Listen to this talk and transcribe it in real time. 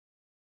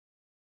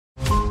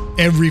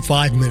Every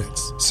 5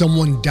 minutes,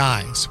 someone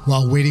dies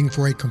while waiting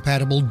for a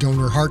compatible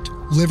donor heart,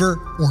 liver,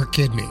 or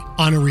kidney.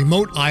 On a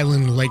remote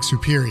island in Lake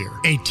Superior,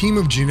 a team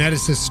of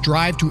geneticists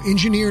strive to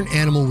engineer an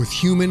animal with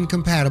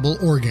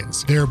human-compatible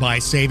organs, thereby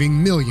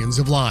saving millions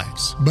of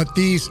lives. But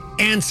these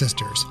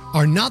ancestors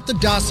are not the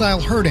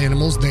docile herd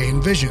animals they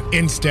envision.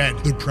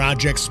 Instead, the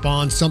project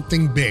spawns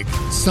something big,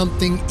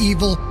 something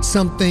evil,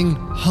 something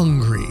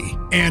hungry.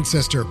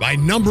 Ancestor by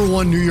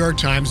 #1 New York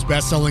Times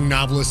bestselling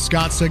novelist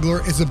Scott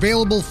Sigler is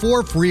available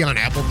for free on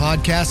Apple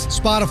Podcasts,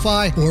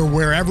 Spotify, or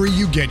wherever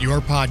you get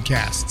your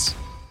podcasts.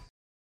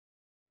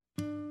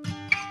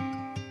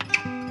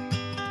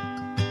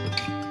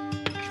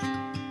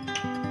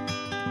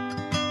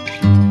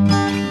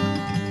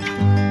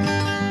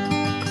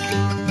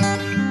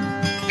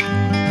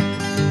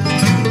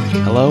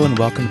 Hello and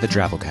welcome to the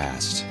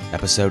Drabblecast,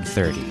 episode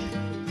 30.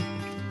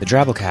 The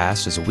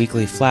Drabblecast is a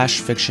weekly flash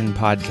fiction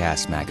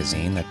podcast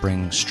magazine that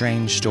brings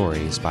strange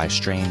stories by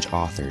strange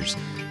authors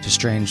to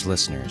strange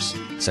listeners,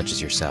 such as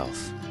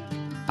yourself.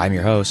 I'm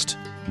your host,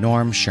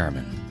 Norm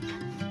Sherman.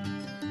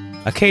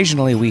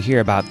 Occasionally we hear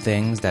about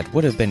things that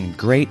would have been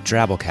great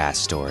Drabblecast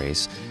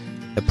stories.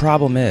 The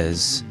problem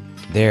is,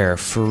 they're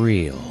for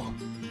real.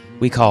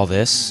 We call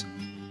this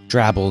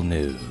Drabble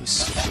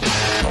News.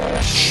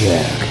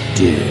 Check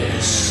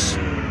this.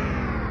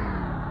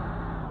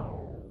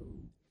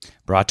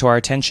 Brought to our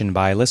attention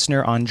by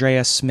listener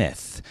Andrea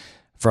Smith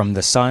from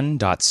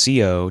thesun.co.uk.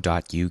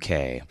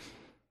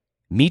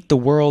 Meet the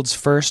world's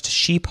first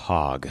sheep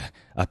hog,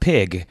 a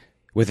pig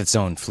with its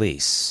own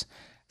fleece.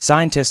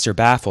 Scientists are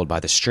baffled by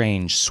the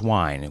strange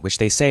swine, which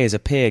they say is a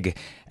pig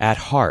at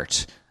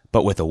heart,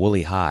 but with a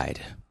woolly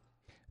hide.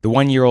 The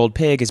 1-year-old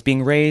pig is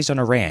being raised on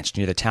a ranch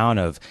near the town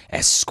of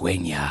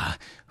Escueña,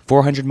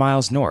 400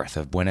 miles north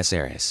of Buenos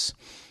Aires.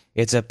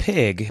 It's a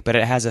pig, but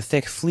it has a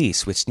thick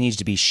fleece which needs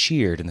to be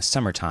sheared in the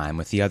summertime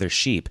with the other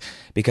sheep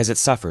because it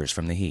suffers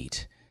from the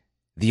heat.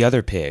 The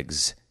other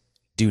pigs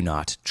do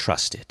not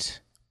trust it.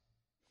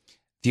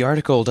 The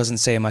article doesn't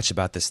say much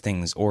about this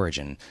thing's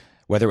origin,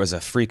 whether it was a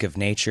freak of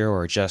nature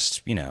or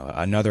just,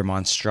 another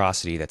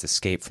monstrosity that's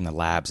escaped from the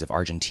labs of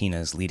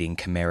Argentina's leading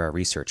Chimera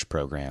research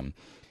program.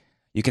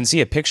 You can see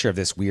a picture of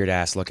this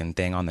weird-ass looking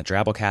thing on the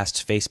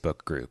Drabblecast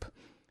Facebook group.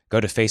 Go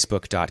to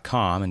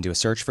facebook.com and do a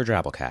search for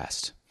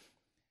Drabblecast.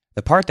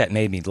 The part that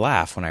made me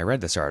laugh when I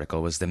read this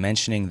article was the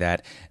mentioning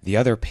that the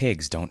other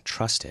pigs don't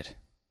trust it.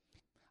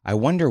 I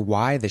wonder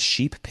why the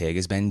sheep pig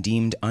has been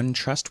deemed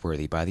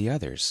untrustworthy by the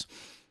others.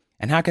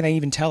 And how can they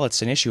even tell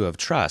it's an issue of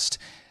trust?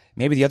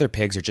 Maybe the other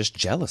pigs are just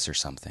jealous or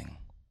something.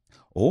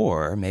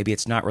 Or maybe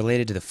it's not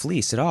related to the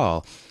fleece at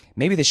all.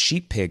 Maybe the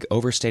sheep pig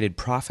overstated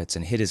profits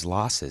and hid his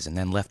losses and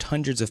then left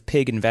hundreds of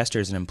pig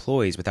investors and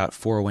employees without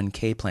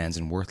 401k plans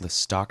and worthless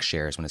stock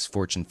shares when his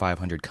Fortune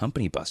 500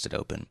 company busted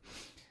open.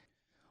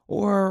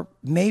 Or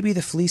maybe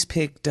the fleece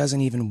pig doesn't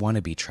even want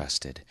to be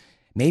trusted.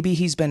 Maybe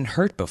he's been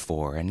hurt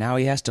before, and now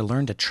he has to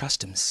learn to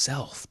trust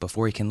himself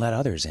before he can let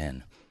others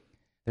in.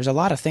 There's a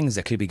lot of things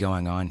that could be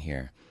going on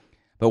here.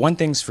 But one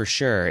thing's for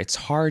sure, it's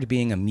hard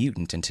being a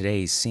mutant in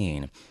today's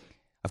scene.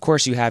 Of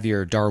course, you have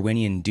your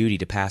Darwinian duty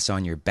to pass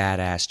on your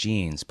badass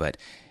genes, but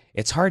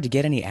it's hard to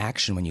get any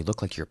action when you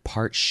look like you're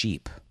part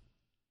sheep.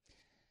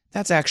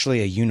 That's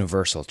actually a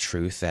universal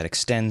truth that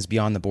extends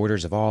beyond the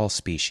borders of all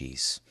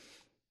species.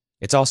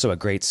 It's also a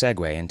great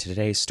segue into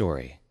today's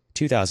story,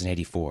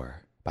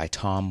 2084, by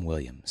Tom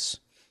Williams.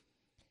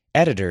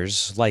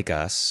 Editors, like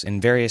us,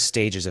 in various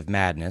stages of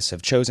madness,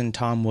 have chosen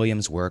Tom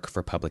Williams' work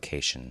for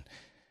publication.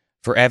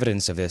 For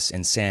evidence of this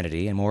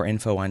insanity and more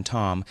info on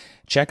Tom,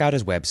 check out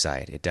his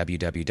website at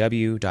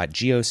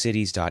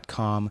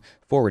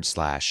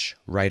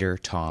www.geocities.com/writer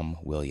Tom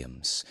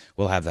Williams.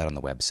 We'll have that on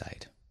the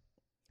website.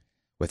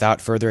 Without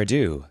further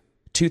ado,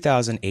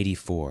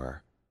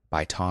 2084,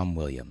 by Tom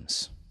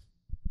Williams.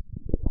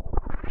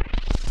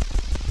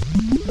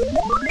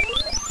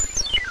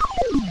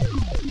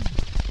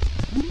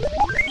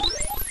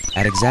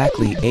 At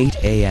exactly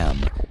 8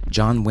 a.m.,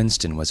 John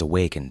Winston was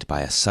awakened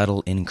by a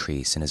subtle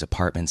increase in his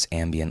apartment's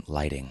ambient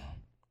lighting.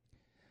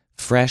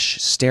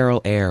 Fresh,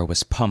 sterile air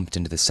was pumped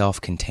into the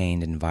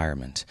self-contained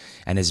environment,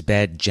 and his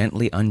bed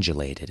gently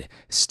undulated,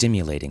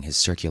 stimulating his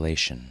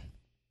circulation.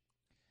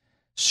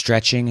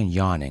 Stretching and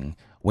yawning,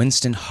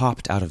 Winston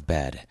hopped out of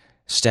bed,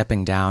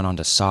 stepping down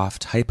onto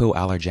soft,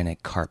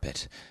 hypoallergenic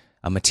carpet,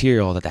 a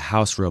material that the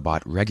house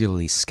robot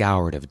regularly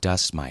scoured of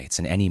dust mites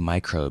and any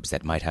microbes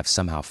that might have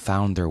somehow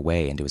found their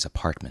way into his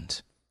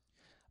apartment.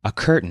 A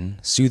curtain,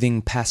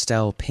 soothing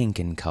pastel pink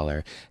in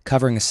color,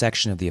 covering a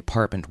section of the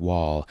apartment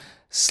wall,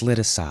 slid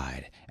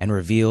aside and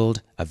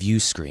revealed a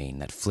view screen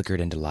that flickered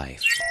into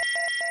life.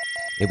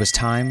 It was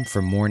time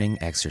for morning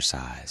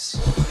exercise.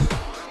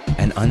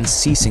 An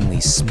unceasingly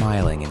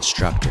smiling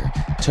instructor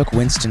took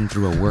Winston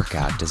through a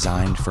workout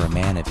designed for a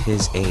man of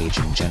his age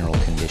and general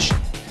condition.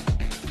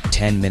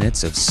 10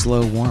 minutes of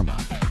slow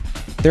warm-up,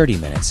 30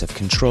 minutes of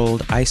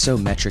controlled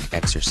isometric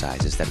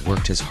exercises that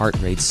worked his heart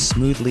rate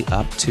smoothly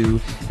up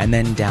to and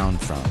then down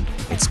from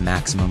its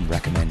maximum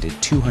recommended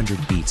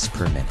 200 beats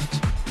per minute.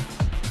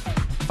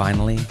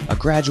 Finally, a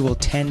gradual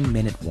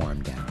 10-minute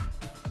warm-down.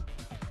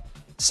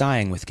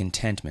 Sighing with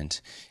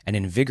contentment, an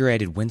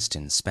invigorated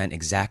Winston spent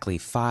exactly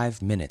 5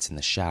 minutes in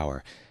the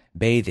shower,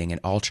 bathing in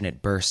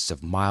alternate bursts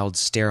of mild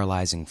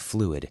sterilizing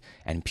fluid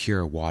and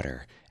pure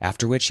water,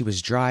 after which he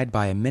was dried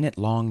by a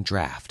minute-long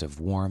draft of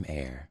warm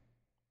air.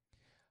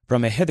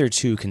 From a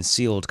hitherto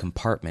concealed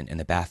compartment in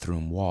the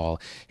bathroom wall,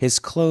 his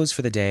clothes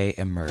for the day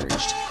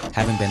emerged,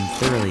 having been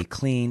thoroughly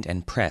cleaned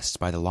and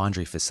pressed by the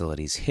laundry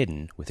facilities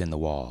hidden within the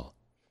wall.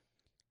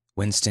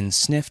 Winston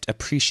sniffed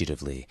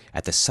appreciatively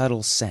at the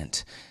subtle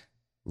scent,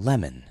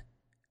 lemon,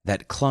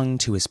 that clung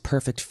to his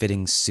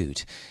perfect-fitting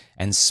suit,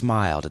 and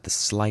smiled at the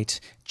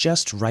slight,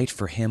 just right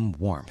for him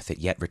warmth it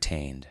yet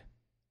retained.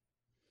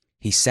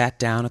 He sat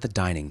down at the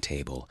dining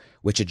table,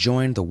 which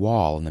adjoined the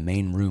wall in the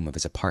main room of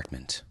his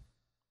apartment.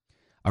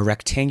 A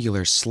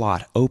rectangular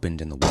slot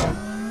opened in the wall,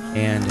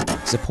 and,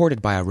 supported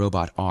by a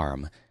robot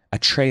arm, a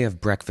tray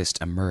of breakfast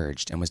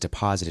emerged and was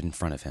deposited in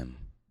front of him.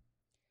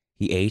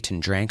 He ate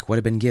and drank what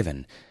had been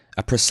given,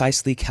 a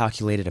precisely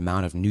calculated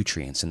amount of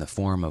nutrients in the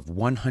form of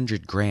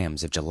 100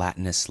 grams of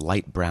gelatinous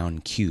light brown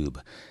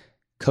cube,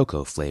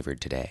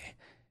 cocoa-flavored today,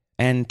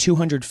 and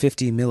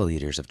 250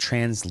 milliliters of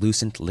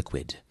translucent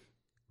liquid,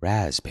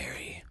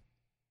 raspberry.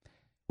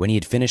 When he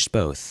had finished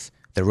both,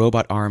 the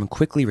robot arm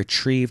quickly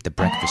retrieved the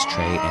breakfast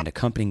tray and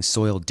accompanying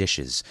soiled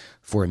dishes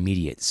for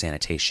immediate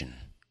sanitation.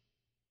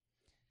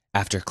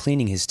 After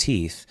cleaning his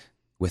teeth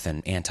with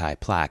an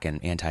anti-plaque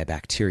and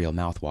antibacterial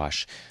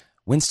mouthwash,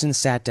 Winston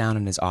sat down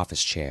in his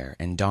office chair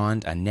and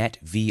donned a net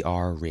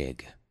VR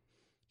rig.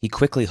 He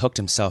quickly hooked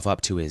himself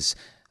up to his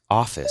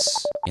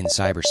office in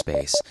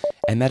cyberspace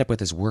and met up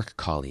with his work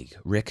colleague,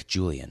 Rick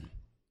Julian,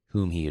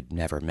 whom he had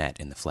never met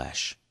in the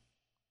flesh.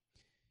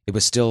 It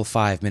was still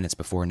 5 minutes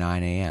before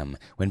 9 a.m.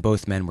 when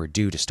both men were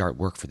due to start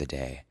work for the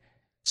day,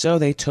 so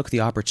they took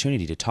the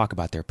opportunity to talk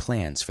about their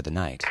plans for the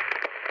night.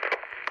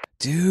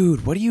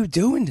 "Dude, what are you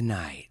doing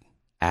tonight?"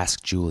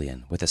 asked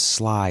Julian, with a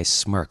sly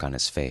smirk on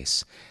his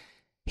face.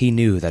 He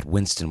knew that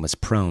Winston was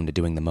prone to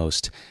doing the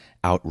most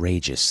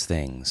outrageous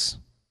things.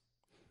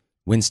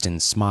 Winston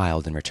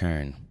smiled in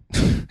return.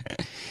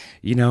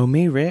 "You know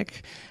me,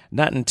 Rick.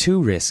 Nothing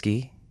too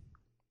risky."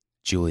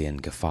 Julian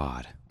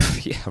guffawed.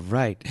 "Yeah,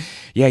 right.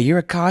 Yeah, you're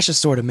a cautious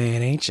sort of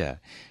man, ain't you?"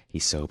 He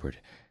sobered.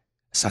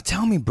 "So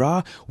tell me,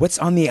 brah, what's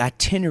on the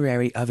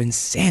itinerary of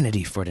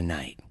insanity for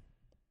tonight?"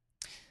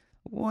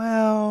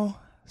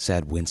 "Well,"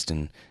 said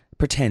Winston,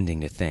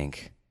 pretending to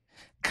think.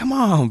 "Come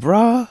on,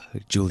 brah,"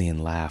 Julian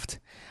laughed.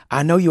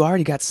 "I know you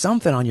already got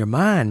something on your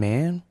mind,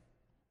 man."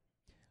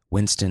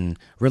 Winston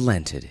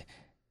relented.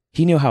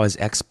 He knew how his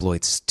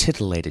exploits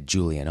titillated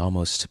Julian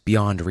almost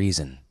beyond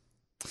reason.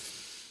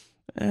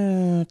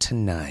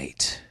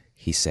 Tonight,"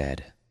 he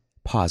said,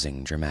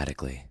 pausing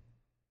dramatically.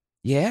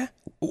 "Yeah?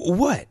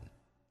 What?"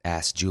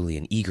 asked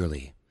Julian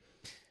eagerly.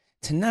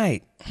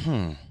 "Tonight,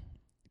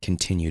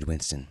 continued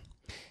Winston.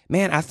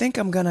 "Man, I think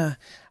I'm gonna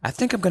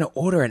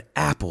order an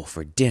apple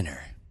for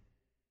dinner."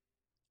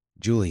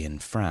 Julian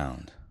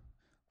frowned.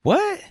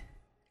 "What?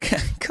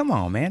 Come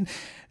on, man.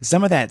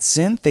 Some of that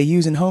synth they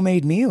use in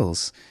homemade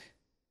meals."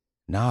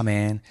 "Nah,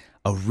 man.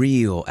 A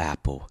real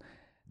apple.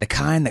 The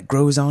kind that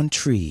grows on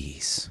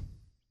trees."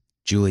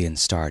 Julian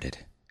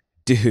started.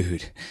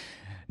 "Dude,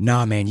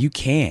 nah, man, you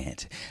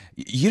can't.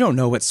 You don't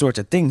know what sorts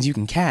of things you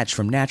can catch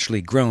from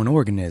naturally grown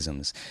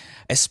organisms.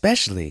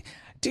 Especially,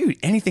 dude,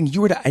 anything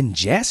you were to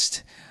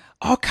ingest.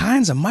 All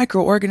kinds of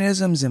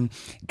microorganisms and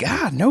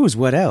God knows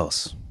what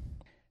else."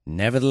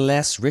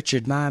 "Nevertheless,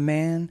 Richard, my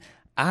man,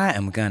 I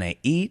am gonna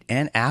eat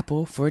an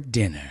apple for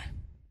dinner."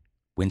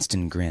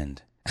 Winston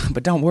grinned.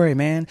 "But don't worry,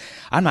 man.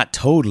 I'm not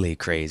totally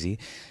crazy.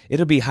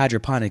 It'll be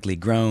hydroponically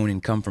grown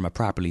and come from a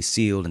properly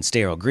sealed and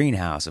sterile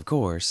greenhouse, of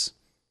course."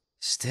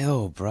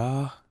 "Still,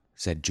 brah,"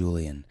 said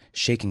Julian,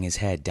 shaking his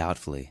head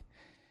doubtfully.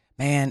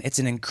 "Man, it's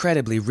an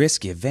incredibly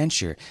risky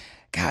venture.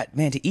 God,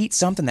 man, to eat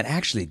something that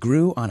actually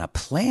grew on a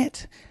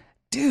plant?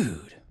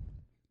 Dude."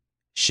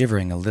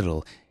 Shivering a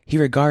little, he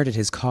regarded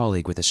his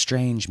colleague with a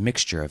strange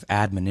mixture of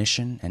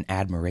admonition and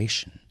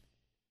admiration.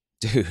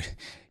 "Dude,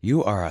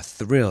 you are a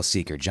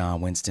thrill-seeker,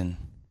 John Winston."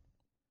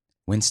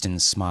 Winston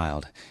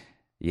smiled.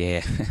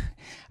 "Yeah,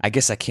 I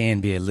guess I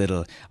can be a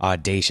little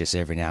audacious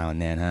every now and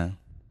then, huh?"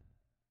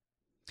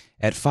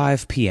 At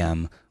 5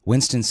 p.m.,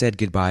 Winston said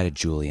goodbye to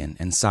Julian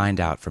and signed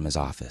out from his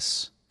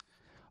office.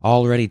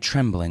 Already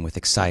trembling with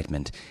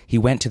excitement, he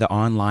went to the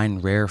online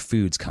rare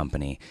foods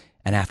company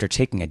and, after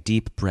taking a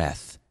deep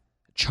breath,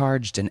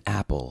 charged an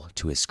apple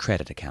to his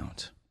credit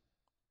account.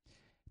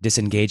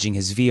 Disengaging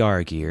his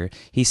VR gear,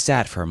 he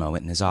sat for a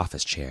moment in his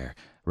office chair,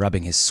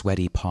 rubbing his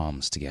sweaty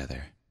palms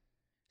together.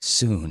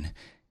 Soon,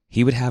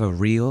 he would have a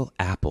real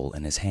apple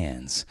in his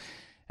hands,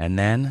 and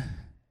then...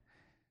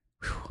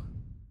 Whew.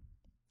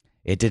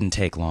 It didn't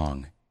take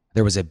long.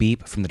 There was a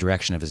beep from the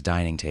direction of his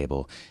dining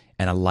table,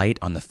 and a light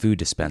on the food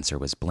dispenser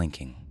was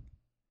blinking.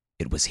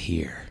 It was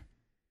here.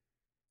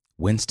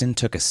 Winston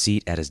took a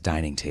seat at his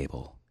dining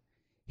table.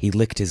 He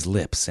licked his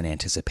lips in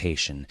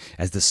anticipation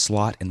as the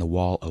slot in the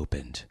wall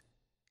opened.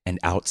 and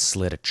out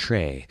slid a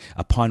tray,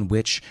 upon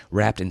which,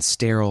 wrapped in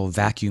sterile,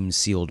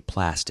 vacuum-sealed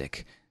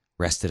plastic,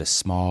 rested a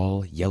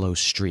small,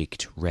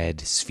 yellow-streaked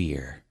red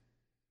sphere.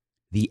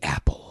 The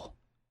apple.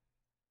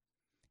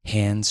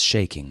 Hands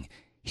shaking,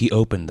 he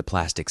opened the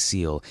plastic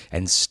seal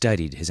and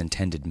studied his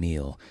intended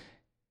meal.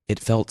 It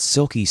felt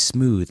silky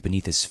smooth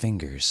beneath his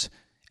fingers,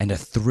 and a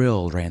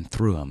thrill ran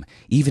through him,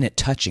 even at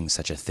touching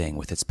such a thing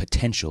with its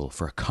potential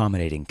for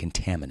accommodating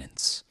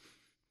contaminants.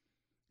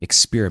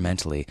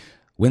 Experimentally,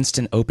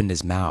 Winston opened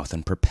his mouth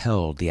and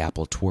propelled the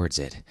apple towards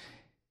it.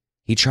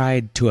 He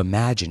tried to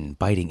imagine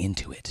biting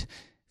into it,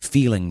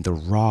 feeling the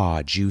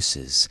raw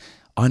juices,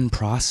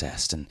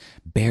 unprocessed and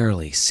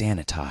barely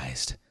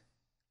sanitized,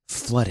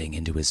 flooding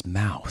into his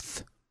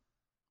mouth.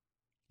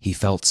 He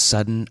felt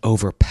sudden,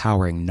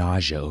 overpowering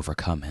nausea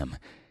overcome him.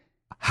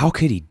 How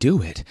could he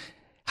do it?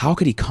 How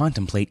could he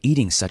contemplate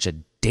eating such a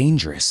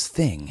dangerous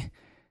thing?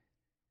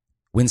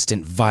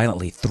 Winston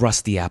violently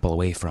thrust the apple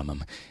away from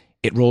him.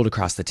 It rolled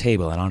across the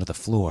table and onto the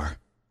floor.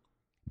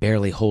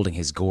 Barely holding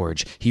his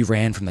gorge, he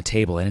ran from the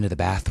table and into the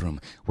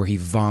bathroom, where he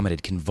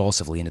vomited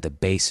convulsively into the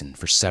basin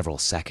for several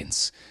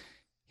seconds.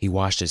 He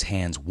washed his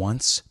hands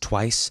once,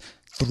 twice,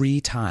 3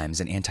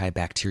 times in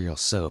antibacterial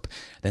soap,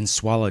 then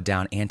swallowed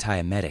down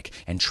antiemetic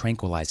and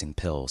tranquilizing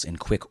pills in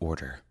quick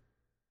order.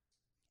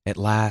 At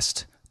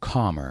last,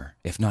 calmer,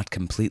 if not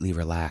completely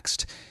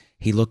relaxed,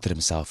 he looked at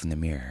himself in the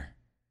mirror.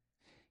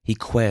 He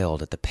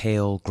quailed at the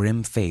pale,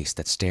 grim face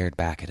that stared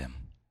back at him.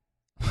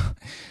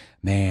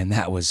 Man,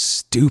 that was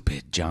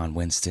stupid, John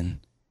Winston,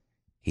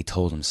 he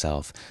told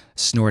himself,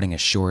 snorting a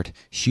short,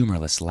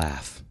 humorless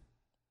laugh.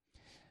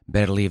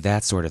 Better leave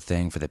that sort of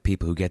thing for the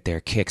people who get their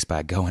kicks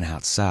by going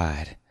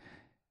outside.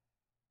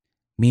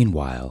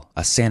 Meanwhile,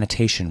 a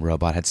sanitation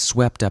robot had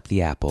swept up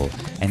the apple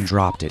and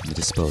dropped it in the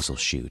disposal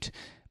chute,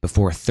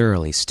 before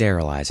thoroughly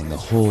sterilizing the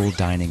whole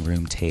dining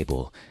room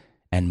table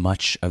and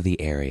much of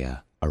the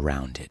area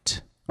around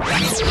it.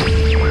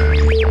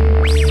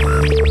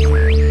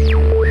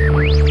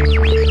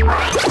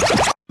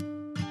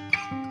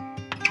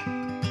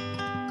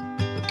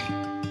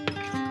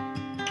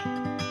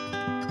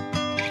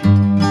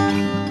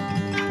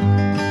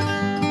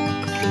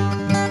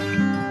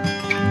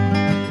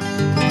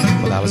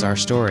 That was our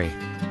story.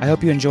 I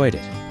hope you enjoyed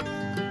it.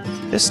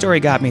 This story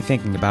got me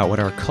thinking about what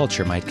our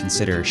culture might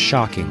consider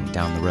shocking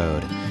down the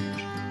road.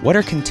 What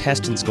are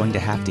contestants going to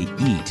have to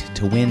eat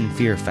to win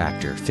Fear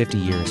Factor 50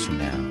 years from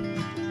now?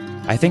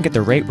 I think at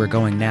the rate we're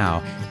going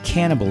now,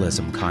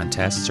 cannibalism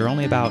contests are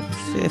only about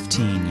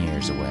 15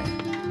 years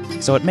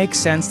away. So it makes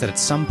sense that at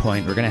some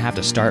point we're going to have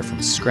to start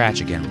from scratch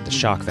again with the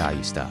shock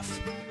value stuff.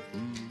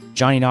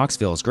 Johnny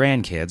Knoxville's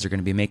grandkids are going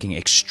to be making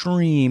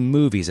extreme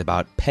movies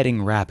about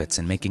petting rabbits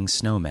and making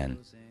snowmen.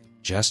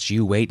 Just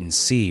you wait and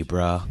see,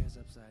 bruh.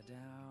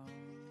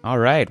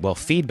 Alright, well,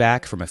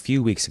 feedback from a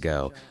few weeks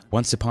ago,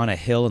 Once Upon a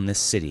Hill in This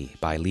City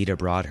by Lita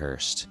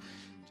Broadhurst.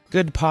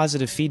 Good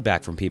positive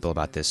feedback from people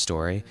about this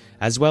story,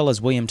 as well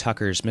as William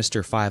Tucker's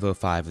Mr.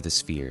 505 of the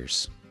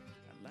Spheres.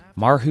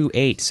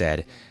 Marhu8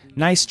 said,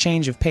 "Nice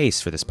change of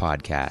pace for this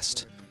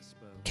podcast."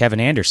 Kevin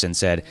Anderson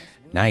said,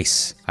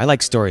 "Nice, I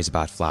like stories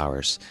about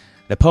flowers.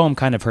 The poem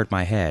kind of hurt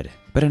my head,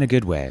 but in a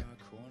good way."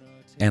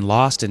 And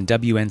Lost in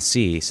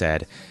WNC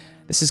said,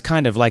 "This is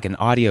kind of like an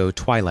audio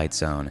Twilight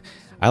Zone.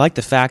 I like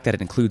the fact that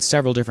it includes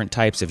several different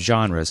types of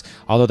genres,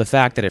 although the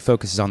fact that it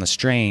focuses on the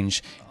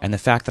strange, and the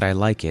fact that I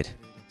like it,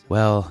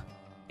 well,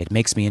 it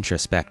makes me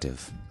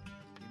introspective."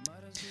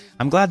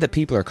 I'm glad that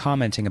people are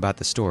commenting about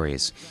the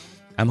stories.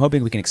 I'm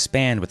hoping we can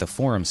expand with the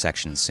forum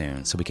section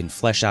soon, so we can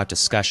flesh out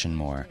discussion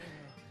more.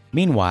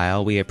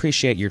 Meanwhile, we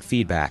appreciate your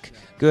feedback,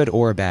 good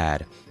or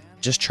bad.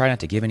 Just try not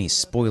to give any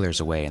spoilers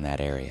away in that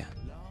area.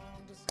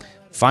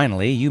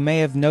 Finally, you may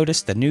have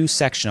noticed the new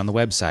section on the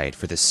website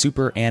for the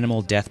Super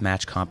Animal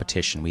Deathmatch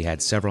competition we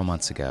had several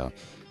months ago.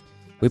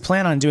 We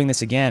plan on doing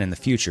this again in the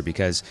future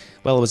because,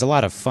 well, it was a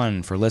lot of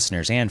fun for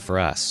listeners and for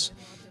us.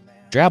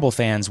 Drabble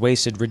fans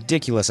wasted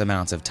ridiculous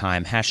amounts of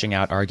time hashing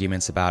out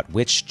arguments about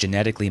which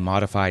genetically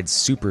modified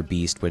super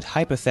beast would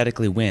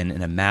hypothetically win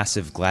in a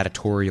massive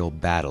gladiatorial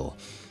battle.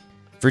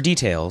 For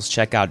details,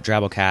 check out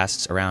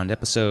Drabblecasts around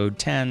episode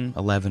 10,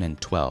 11,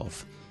 and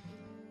 12.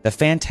 The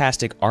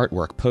fantastic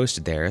artwork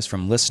posted there is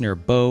from listener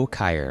Bo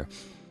Kyer.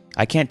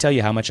 I can't tell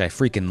you how much I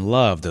freaking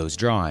love those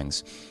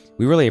drawings.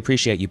 We really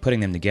appreciate you putting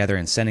them together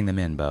and sending them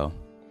in, Bo.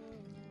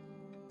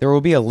 There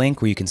will be a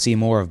link where you can see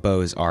more of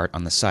Bo's art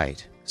on the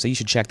site, so you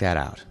should check that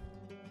out.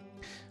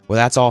 Well,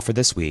 that's all for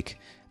this week.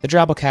 The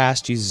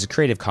Drabblecast uses a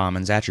Creative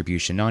Commons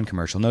Attribution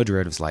Non-Commercial No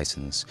Derivatives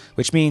license,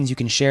 which means you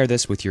can share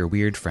this with your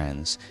weird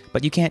friends,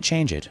 but you can't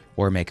change it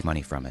or make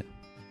money from it.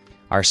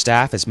 Our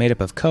staff is made up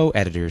of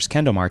co-editors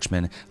Kendall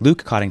Marchman,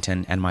 Luke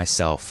Coddington, and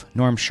myself,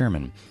 Norm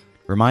Sherman,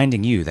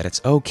 reminding you that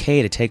it's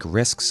okay to take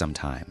risks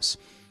sometimes.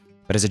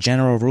 But as a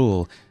general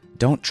rule,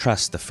 don't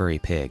trust the furry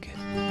pig.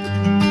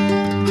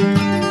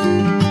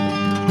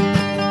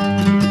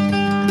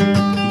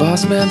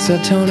 Boss man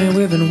said, "Tony,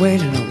 we've been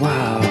waiting a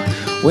while.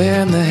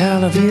 Where in the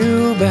hell have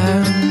you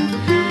been?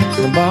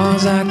 The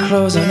bar's at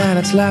closing and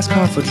it's last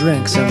call for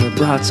drinks, and we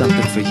brought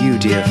something for you,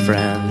 dear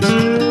friend.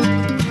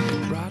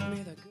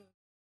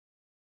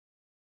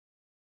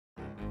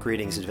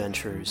 Greetings,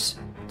 adventurers.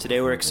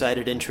 Today we're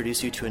excited to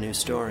introduce you to a new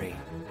story,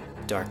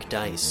 Dark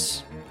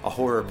Dice, a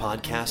horror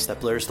podcast that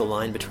blurs the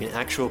line between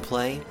actual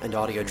play and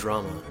audio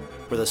drama,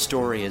 where the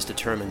story is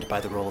determined by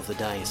the roll of the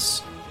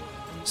dice.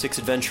 6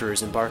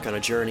 adventurers embark on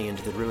a journey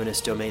into the ruinous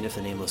domain of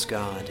the Nameless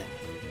God.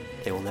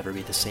 They will never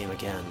be the same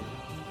again.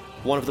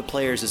 One of the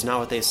players is not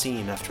what they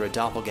seem after a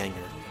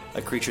doppelganger,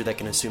 a creature that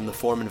can assume the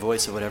form and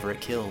voice of whatever it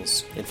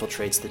kills,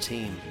 infiltrates the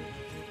team.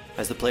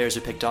 As the players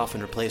are picked off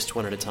and replaced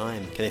one at a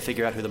time, can they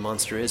figure out who the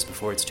monster is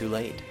before it's too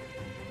late?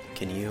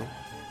 Can you?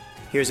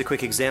 Here's a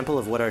quick example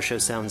of what our show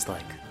sounds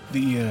like.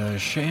 The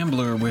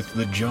shambler with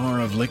the jar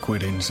of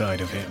liquid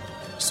inside of him.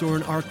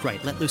 Soren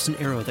Arkwright let loose an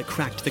arrow that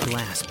cracked the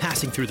glass,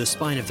 passing through the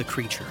spine of the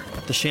creature.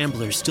 The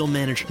shambler still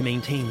managed to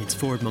maintain its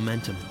forward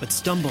momentum, but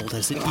stumbled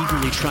as it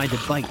eagerly tried to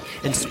bite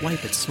and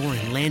swipe at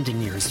Soren, landing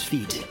near his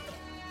feet.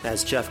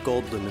 As Jeff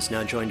Goldblum has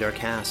now joined our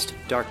cast,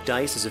 Dark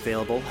Dice is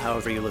available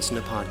however you listen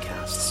to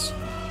podcasts.